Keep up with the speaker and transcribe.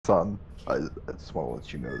Son, I just want to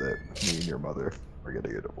let you know that me and your mother are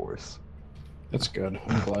getting a divorce. That's good.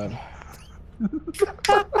 I'm glad.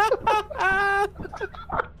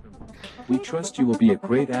 We trust you will be a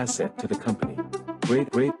great asset to the company.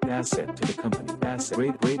 Great asset to the company.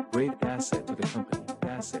 Great asset to the company.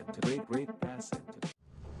 Asset to great asset to the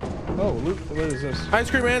Oh, Luke, what is this? Ice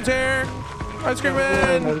Cream Man's here! Ice Cream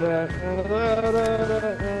Man!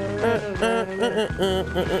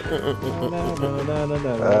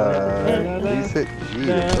 Please hit G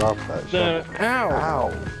to drop that shovel. Ow! Ow!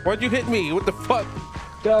 Why'd you hit me? What the fuck?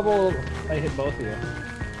 Double. I hit both of you.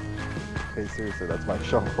 Hey, seriously, that's my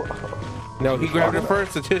shovel. No, he grabbed it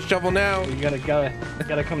first. It's his shovel now. You gotta come. You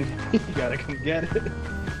gotta come get it.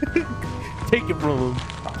 Take it from him.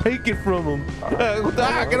 Take it from him.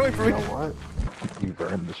 Get away from You me. know what? You've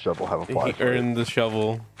earned the shovel. Have a He flashlight. earned the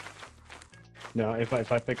shovel. No, if I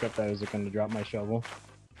pick up that, is it gonna drop my shovel?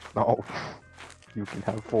 No. You can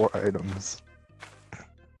have 4 items.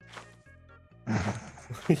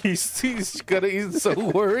 He's so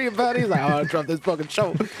worried about it. He's like, oh, I dropped this fucking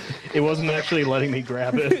shovel. It wasn't actually letting me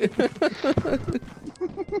grab it.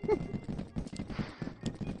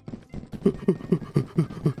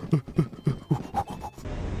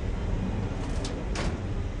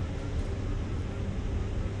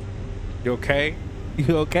 You okay?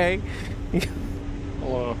 You okay?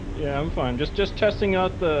 Hello. Yeah, I'm fine. Just testing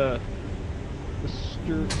out the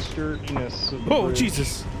sturdiness of the Oh, bridge.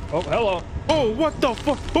 Jesus. Oh, hello. Oh, what the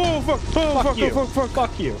fuck? Oh, fuck. Oh, fuck. you. Oh, fuck.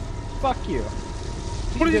 Fuck you. Fuck you.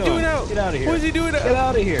 What is he doing out? Get out of here. What is he doing out? Get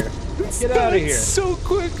out of here. Get out of here. So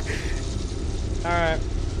quick. All right.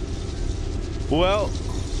 Well,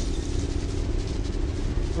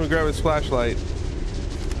 I'm gonna grab his flashlight.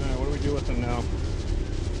 All right. What do we do with him now?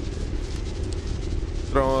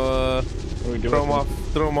 Throw What do we do throw with him off.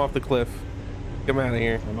 Throw him off the cliff. Get him out of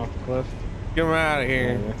here. Throw him off the cliff. Get him out of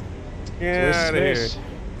here. Get So out of here. space.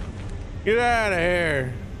 Get out of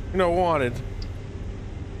here. You're not wanted.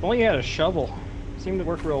 If only he had a shovel. Seemed to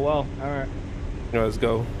work real well. All right. Let's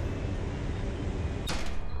go.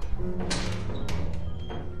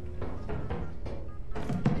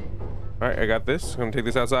 All right, I got this. I'm gonna take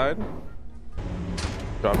this outside.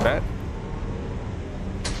 Drop that.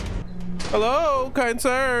 Hello, kind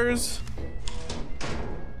sirs.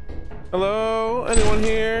 Hello, anyone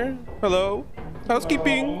here? Hello?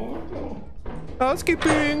 Housekeeping.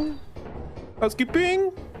 Housekeeping.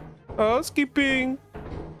 Housekeeping. Housekeeping.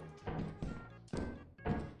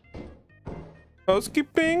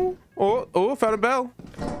 Housekeeping. Oh, found a bell.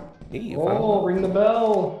 Hey, Oh, ring the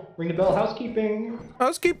bell. Ring the bell. Housekeeping.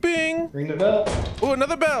 housekeeping. Ring the bell. Oh,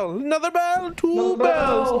 another bell. Another bell. Two Another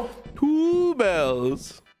bells. bell. 2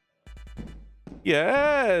 bells.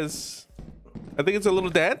 Yes. I think it's a little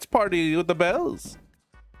dance party with the bells.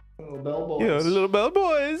 Little bell boys. Yeah, the little bell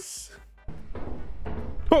boys.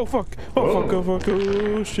 Oh, fuck. Oh, fuck. Oh, fuck.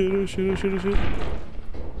 Oh, shit. Oh, shit. Oh, shit. Oh, shit.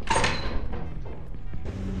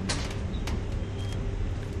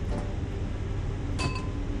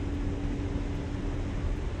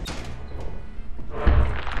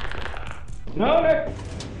 No, Nick.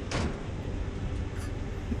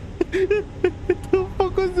 What the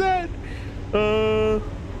fuck was that? Oh,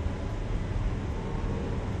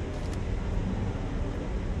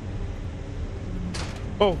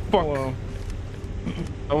 fuck. Hello.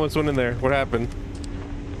 I almost went in there. What happened?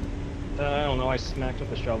 I don't know. I smacked with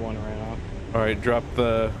the shovel and it ran off. All right, drop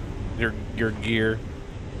your gear.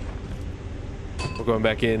 We're going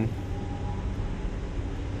back in.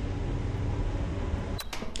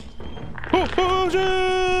 Oh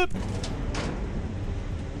shit!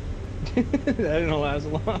 That didn't last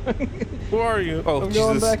long. Where are you? Oh, I'm Jesus.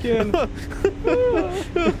 going back in.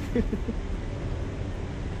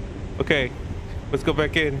 Okay, let's go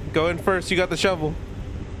back in. Go in first. You got the shovel.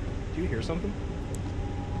 Do you hear something?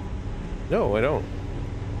 No, I don't.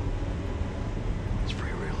 It's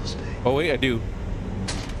free real estate. Oh wait, I do.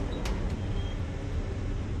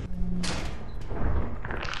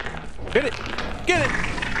 Get it! Get it!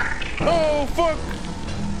 Oh fuck!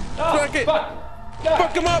 Oh, Fuck it! fuck!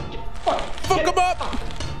 Fuck him up! Fuck him up!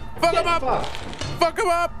 Fuck him up! Fuck. Fuck him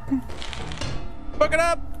up! Fuck it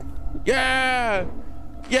up! Yeah!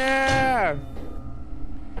 Yeah!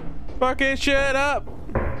 Fuck it shit up!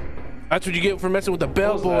 That's what you get for messing with the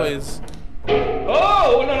Bell What was Boys.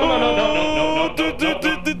 Oh no!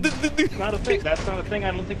 Not a thing. That's not a thing. I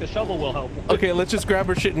don't think the shovel will help. Okay, let's just grab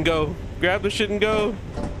our shit and go. Grab the shit and go.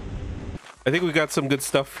 I think we got some good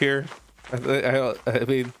stuff here. I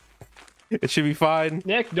mean, it should be fine.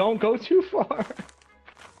 Nick, don't go too far.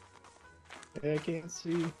 I can't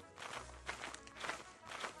see.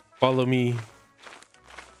 Follow me.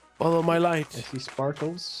 Follow my I light. see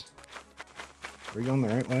sparkles. Are we going the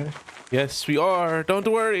right way? Yes, we are. Don't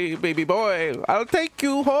worry, baby boy. I'll take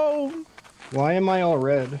you home. Why am I all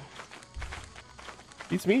red?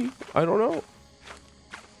 It's me. I don't know.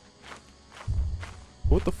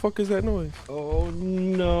 What the fuck is that noise? Oh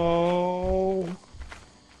no.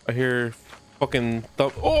 I hear fucking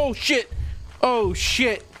thump. Oh shit! Oh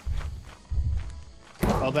shit!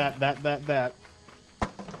 Oh, that.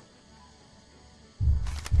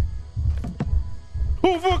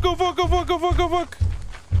 Oh fuck! Oh fuck! Oh fuck! Oh fuck! Oh fuck!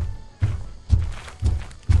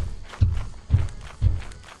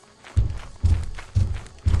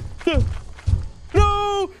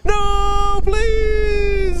 No! No!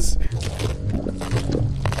 Please!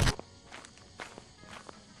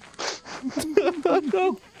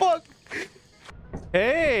 Oh fuck!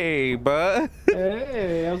 Hey, bud.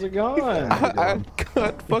 Hey, how's it going? I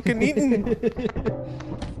got fucking eaten.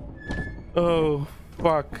 Oh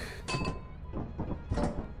fuck!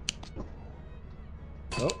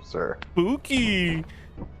 Oh, Sir. Spooky.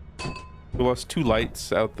 We lost 2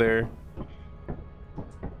 lights out there.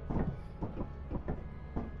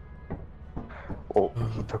 Well,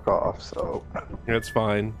 he took off, so That's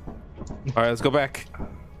fine. All right, let's go back.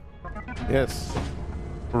 Yes,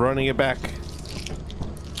 we're running it back.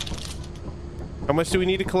 How much do we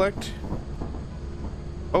need to collect?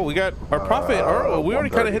 Oh, we got our profit. We already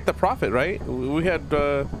kind of 130. hit the profit, right? We had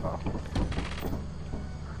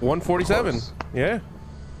 147. Close. Yeah.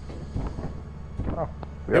 oh,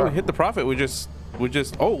 Yeah, we hit the profit. We just.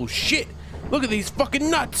 Oh shit! Look at these fucking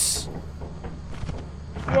nuts.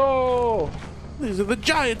 yo! These are the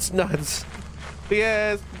Giants nuts. Big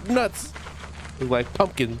ass nuts. Look like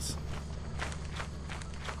pumpkins.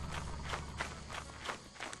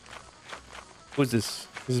 What's this?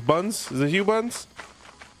 Is this Buns? Is this you, Buns?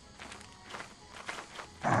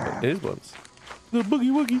 It is Buns. The boogie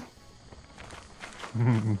woogie.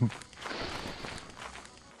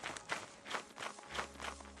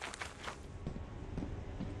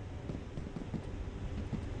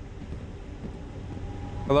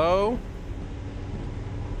 Hello?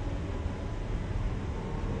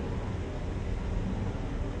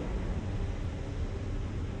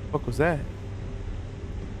 What was that?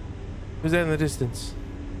 Who's that in the distance?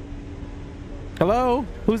 Hello?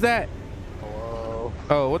 Who's that? Hello.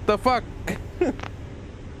 Oh, what the fuck?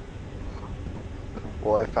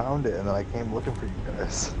 Well, I found it and then I came looking for you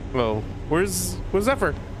guys. Oh, where's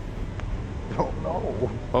Zephyr? I don't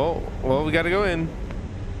know. Oh, well, we gotta go in.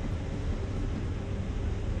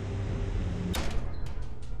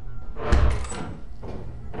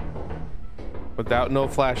 Without no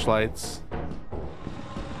flashlights.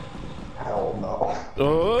 Hell no. Get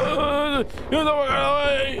the fuck out of the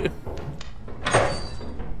way!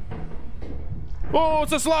 Oh,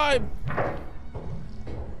 it's a slime!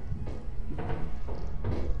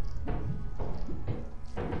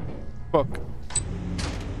 Fuck.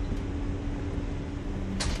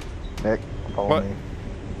 Nick, follow What? me.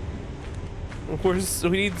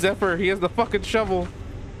 We need Zephyr. He has the fucking shovel.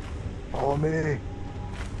 Follow me.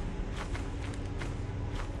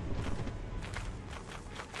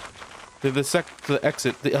 To the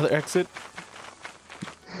exit. The other exit.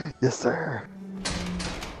 Yes, sir.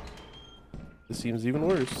 This seems even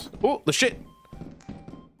worse. Oh, the shit!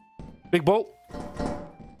 Big bolt.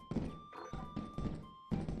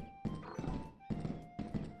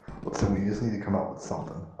 Listen, we just need to come up with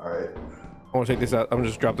something. All right. I want to take this out. I'm gonna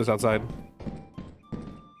just drop this outside.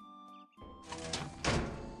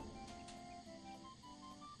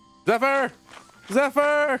 Zephyr!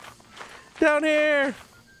 Zephyr! Down here!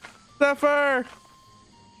 Zephyr!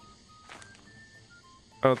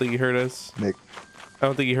 I don't think he heard us. Nick, I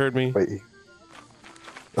don't think he heard me. wait.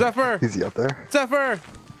 Zephyr! Is he up there? Zephyr!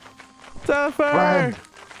 Zephyr! Run!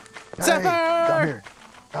 Zephyr! Hey, down here.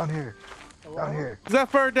 Down here. Down here.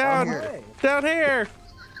 Zephyr, down! Down here. Down here!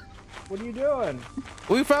 What are you doing?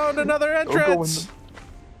 We found another Don't go in entrance!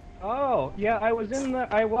 Oh, yeah, I was in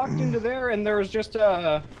the. I walked into there and there was just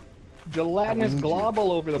a gelatinous I need you. glob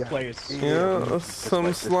all over the Yeah. place. Yeah, This some way,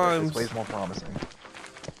 this way, slimes. This way's more promising.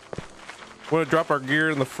 We're gonna drop our gear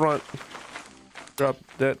in the front. Drop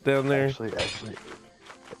that down there. Actually.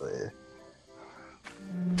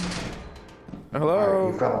 Hello?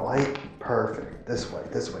 Alright, you found a light? Perfect. This way,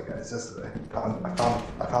 guys. This way.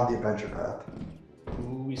 I found the adventure path.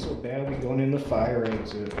 Ooh, we so bad we going in the fire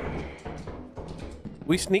exit.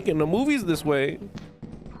 We sneak in the movies this way.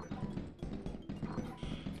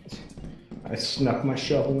 I snuck my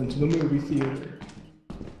shovel into the movie theater.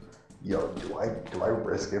 Yo, do I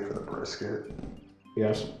risk it for the brisket?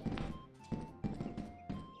 Yes.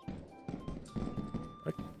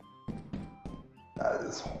 That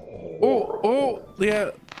is Oh, yeah.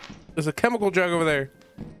 There's a chemical jug over there.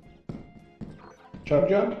 Chug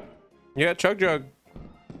jug? Yeah, chug jug.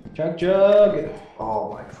 Chug jug.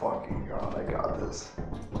 Oh my fucking god, I got this.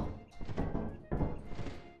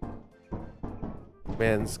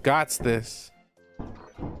 Man, Scott's this.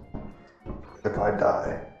 If I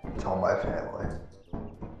die, tell my family.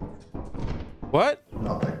 What?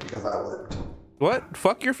 Nothing, because I lived. What?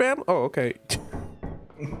 Fuck your family? Oh, okay.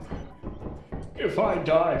 If I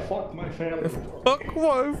die, fuck my family. Fuck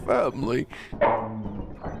my family. I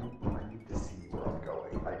need to see where I'm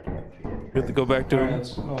going. I can't see anything. You have to go back to Alright, him.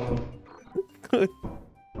 let's,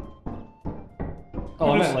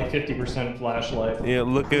 oh, I'm at like 50% flashlight. Yeah,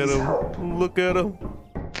 look at him. Look at him.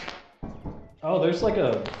 Oh, there's like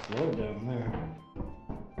a floor down there.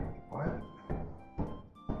 What?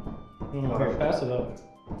 I don't know, here, pass it up.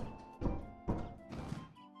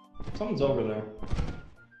 Someone's over there.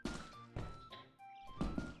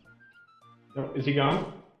 Oh, is he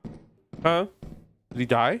gone? Huh? Did he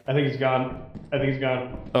die? I think he's gone. I think he's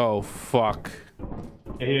gone. Oh, fuck.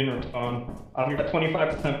 Yeah, he didn't respond. I've got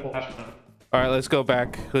 25% flashlight. All right, let's go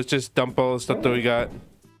back. Let's just dump all the stuff that we got.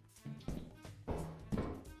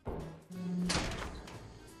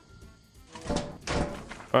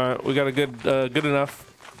 All right, we got a good, good enough.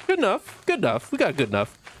 Good enough. Good enough. We got good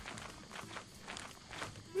enough.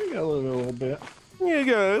 We got a little bit.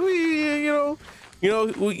 Yeah, we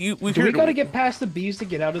Do we gotta get past the bees to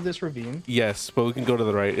get out of this ravine? Yes, but we can go to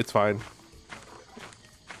the right. It's fine.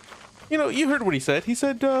 You know, you heard what he said. He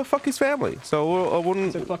said, fuck his family. So we'll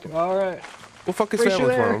Fucking all right. fuck his Race you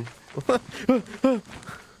family for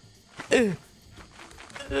him.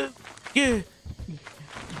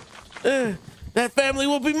 Yeah. That family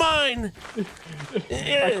will be mine.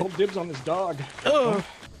 I called dibs on this dog. Oh.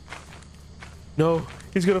 No,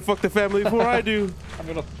 he's gonna fuck the family before I do. I'm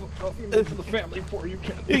gonna fuck you for the family before you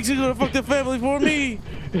can. He's gonna fuck the family for me.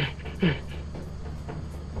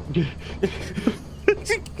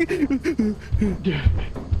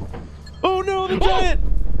 Oh no, the giant!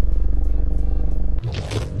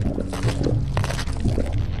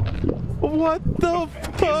 What the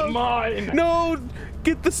fuck? It's mine. No,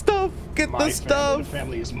 get the stuff. Get the stuff.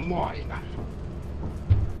 Family is mine.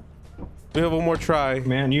 We have one more try.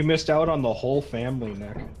 Man, you missed out on the whole family,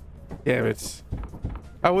 Nick. Damn it.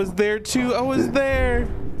 I was there too. I was there.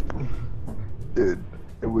 Dude,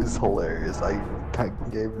 it was hilarious. I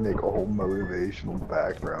gave Nick a whole motivational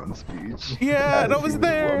background speech. Yeah, as and I was he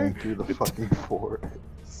there. Running through the fucking forest.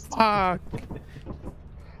 Fuck.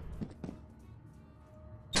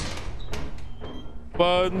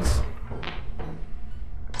 Buns.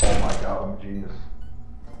 Oh my god, I'm a genius.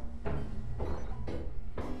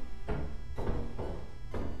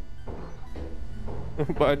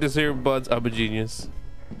 But I just hear Buns. I'm a genius.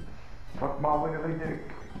 Fuck my wiggly dick.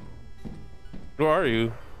 Where are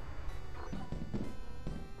you?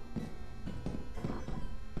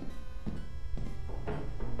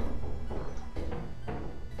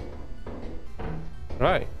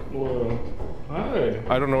 Hi. Whoa. Hi.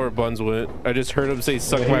 I don't know where Buns went. I just heard him say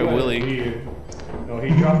 "suck Yeah, he my went- willy." No, he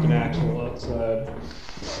dropped an axle outside.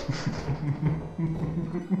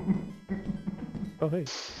 Oh hey.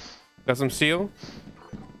 Got some steel?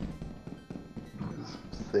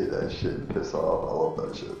 Just say that shit and piss off. I love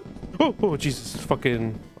that shit. Oh Jesus!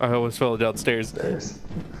 Fucking! I almost fell downstairs. Stairs.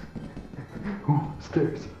 Ooh,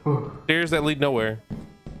 stairs. Ooh. Stairs that lead nowhere.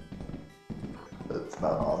 That's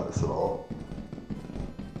not honest at all.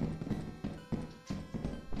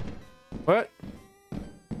 What?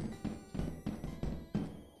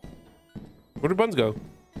 Where did Buns go?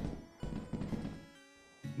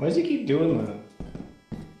 Why does he keep doing that?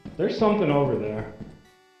 There's something over there.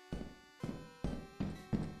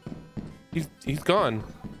 He's gone.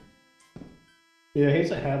 Yeah, he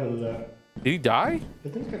has a habit of that. Did he die? I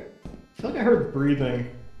feel like I heard breathing.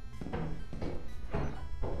 All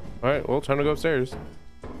right. Well, time to go upstairs.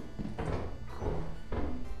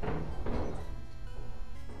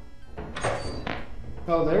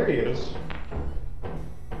 Oh, there he is.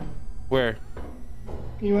 Where?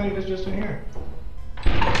 He was just in here.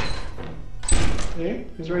 See?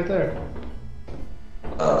 He's right there.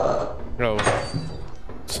 No.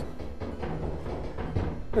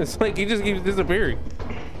 It's like he just keeps disappearing.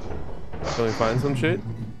 Can we find some shit?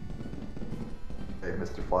 Hey,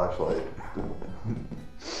 Mr. Flashlight.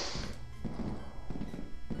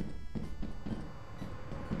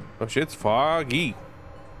 Oh, shit's foggy.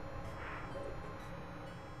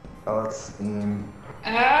 Oh, it's steam.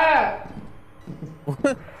 Ah!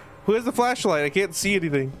 Who has the flashlight? I can't see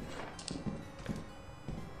anything.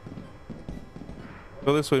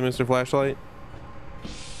 Go this way, Mr. Flashlight.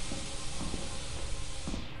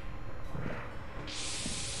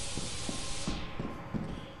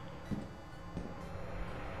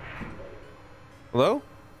 Hello?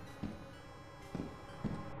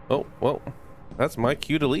 Oh, well, that's my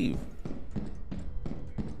cue to leave.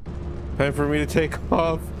 Time for me to take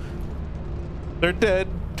off. They're dead.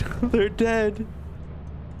 They're dead.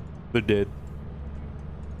 They're dead.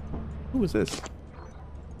 Who is this?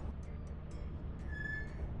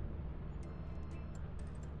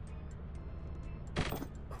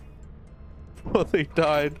 Oh, they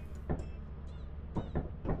died.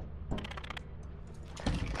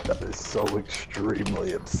 That is so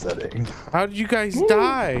extremely upsetting. How did you guys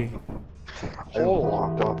die? I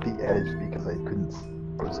walked off the edge because I couldn't see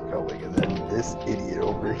where I was going, and then this idiot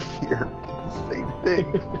over here did the same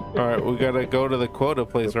thing. All right, we gotta go to the quota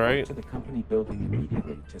place, Report right? to the company building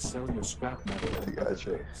immediately to sell your scrap metal and other Gotcha.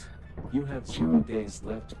 goods. You have 0 days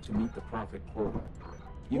left to meet the profit quota.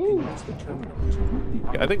 You can use the terminal to route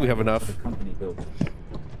the Yeah, I think we have autopilot enough. to the company building.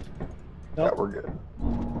 Yeah, we're good.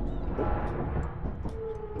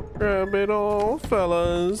 Grab it all,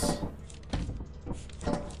 fellas.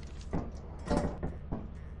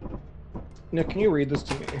 Nick, can you read this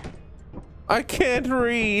to me? I can't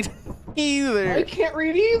read either. I can't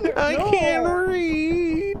read either. I no. can't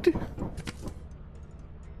read.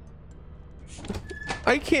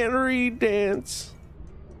 I can't read, Dance.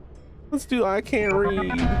 Let's do I can't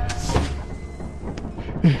read.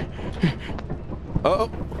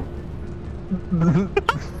 Oh.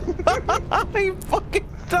 He fucking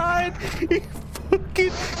died. He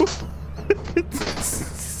fucking.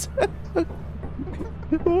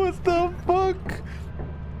 What the fuck?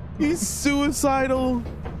 He's suicidal.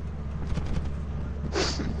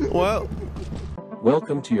 Well.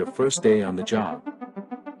 Welcome to your first day on the job.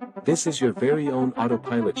 This is your very own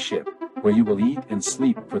autopilot ship, where you will eat and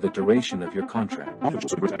sleep for the duration of your contract.